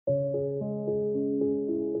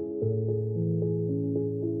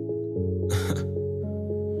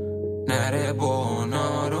that boy on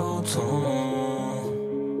AutoTune.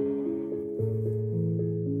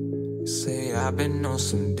 Say I've been on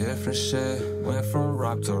some different shit, went from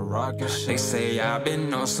rap to rock and shit. They say I've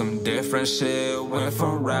been on some different shit, went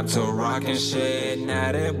from rap to rock and shit.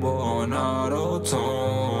 Now that boy on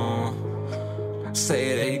AutoTune.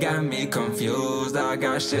 Say they got me confused, I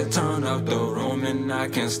got shit turned up the room, and I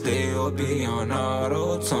can still be on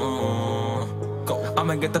AutoTune.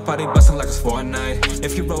 I'ma get the party bustin' like it's Fortnite.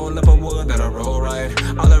 If you roll up a wood, better roll right.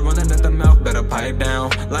 All that running at the mouth, better pipe down.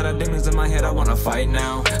 Lot of demons in my head, I wanna fight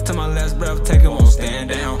now. Till my last breath, take it, won't stand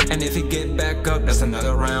down. And if you get back up, that's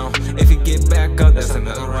another round. If you get back up, that's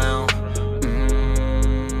another round.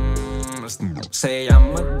 Say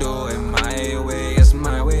I'ma do it my way, it's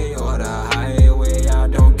my way or the highway. I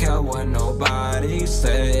don't care what nobody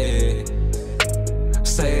say.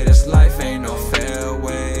 Say this life ain't no fair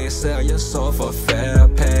way. Sell your soul for fair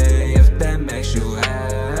pay, if that makes you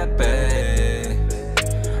happy.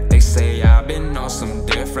 They say I've been on some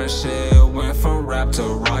different shit, went from rap to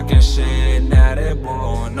rock and shit. Now that boy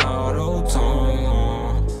on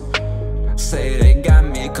AutoTune. Say they got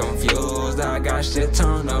me confused, I got shit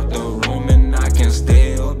turned up the room, and I can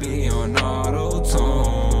still be on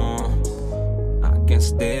AutoTune. I can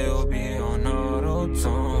still be on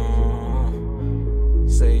AutoTune.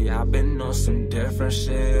 Say I've been on some different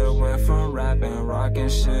shit, went from rap and rock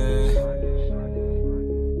and shit.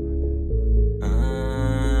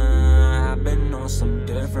 I've been on some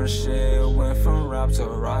different shit, went from rap to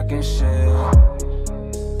rock and shit.